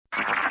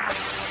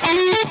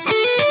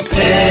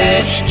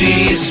HD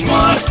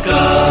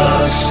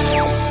Smartcast.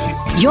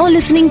 You're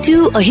listening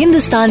to a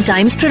Hindustan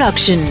Times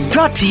production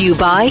brought to you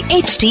by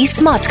HD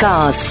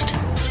Smartcast.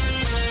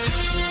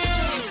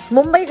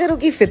 Mumbai घरों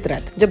की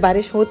फितरत, जब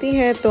बारिश होती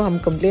है तो हम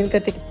कंप्लेन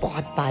करते हैं कि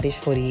बहुत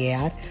बारिश हो रही है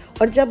यार,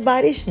 और जब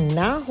बारिश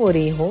ना हो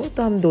रही हो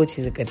तो हम दो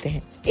चीजें करते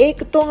हैं.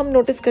 एक तो हम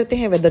नोटिस करते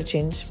हैं weather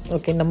change.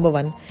 Okay, number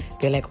 1,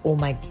 we are like oh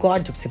my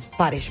God, जब से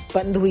बारिश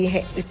बंद हुई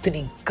है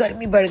इतनी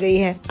गर्मी बढ़ गई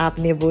है.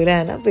 आपने बोला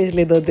है ना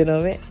पिछले 2 दिनों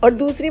में. और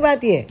दूसरी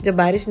बात ये, जब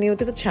बारिश नहीं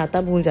होती तो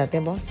छाता भूल जाते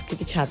हैं बॉस,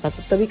 क्योंकि छाता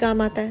तो तभी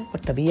काम आता है और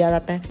तभी याद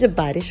आता है जब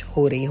बारिश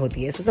हो रही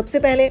होती है. सो सबसे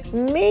पहले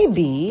may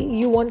be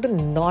you want to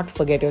not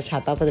forget your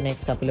छाता for the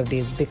next couple of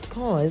days,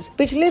 because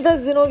पिछले 10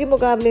 दिनों के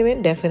मुकाबले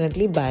में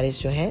डेफिनेटली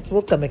बारिश जो है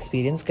वो कम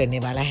एक्सपीरियंस करने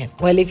वाला है.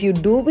 Well, if you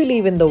do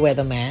believe in the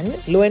weatherman,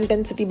 low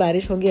intensity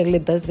बारिश होगी अगले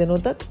 10 दिनों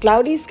तक.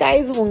 क्लाउडी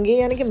स्काइज होंगे,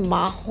 यानी कि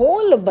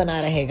माहौल बना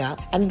रहेगा,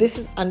 and this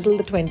is until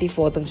the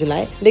 24th of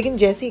July. लेकिन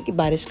जैसे ही कि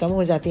बारिश कम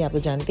हो जाती है, आप तो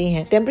जानते ही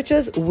हैं,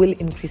 temperatures will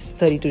increase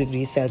to 32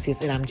 degrees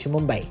Celsius in आमची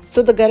मुंबई.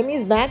 सो द गर्मी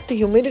is back, the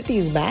humidity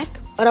is back.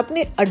 और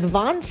अपने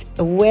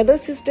एडवांस्ड वेदर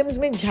सिस्टम्स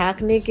में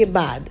झांकने के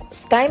बाद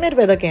स्काईमेट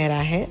वेदर कह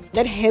रहा है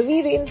दैट हेवी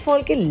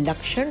रेनफॉल के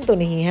लक्षण तो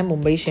नहीं है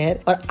मुंबई शहर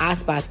और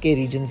आसपास के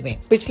रीजन्स में.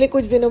 पिछले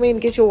कुछ दिनों में,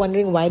 in case you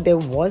wondering why there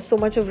was so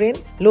much of rain,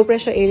 low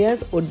pressure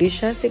areas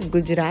Odisha से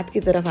गुजरात की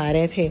तरफ आ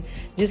रहे थे,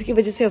 जिसकी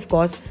वजह से of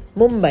course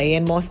Mumbai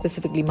and more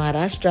specifically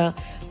Maharashtra,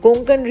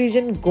 Konkan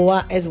reason,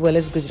 Goa as well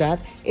as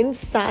Gujarat, इन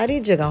सारी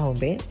जगहों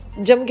पे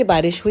जम के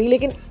बारिश हुई.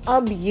 लेकिन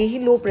अब यही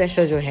लो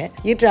प्रेशर जो है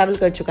ये ट्रैवल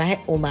कर चुका है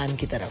ओमान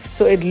की तरफ.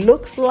 So it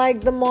looks like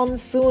the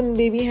monsoon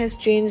baby has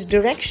changed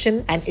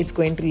direction and it's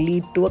going to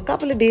lead to a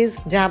couple of days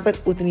जहां पर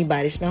उतनी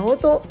बारिश ना हो.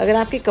 तो अगर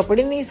आपके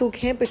कपड़े नहीं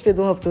सूखे हैं पिछले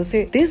 2 हफ्तों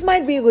से, this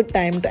might be a good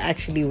time to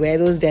actually where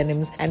those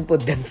denims and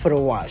put them for a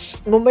wash.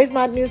 Mumbai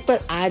smart news पर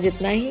आज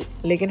इतना ही,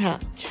 लेकिन हाँ,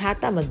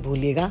 छाता मत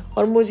भूलिएगा.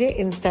 और मुझे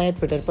इंस्टा या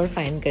ट्विटर पर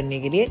फाइंड करने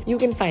के लिए you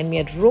can find me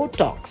at row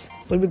talks.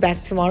 We'll be back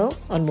tomorrow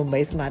on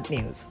Mumbai Smart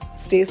News.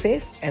 Stay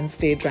safe and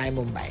stay dry,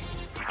 Mumbai.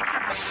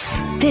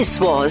 This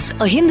was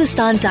a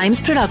Hindustan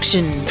Times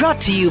production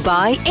brought to you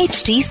by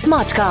HD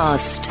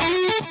Smartcast.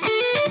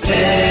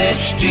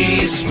 HD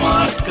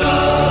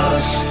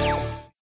Smartcast.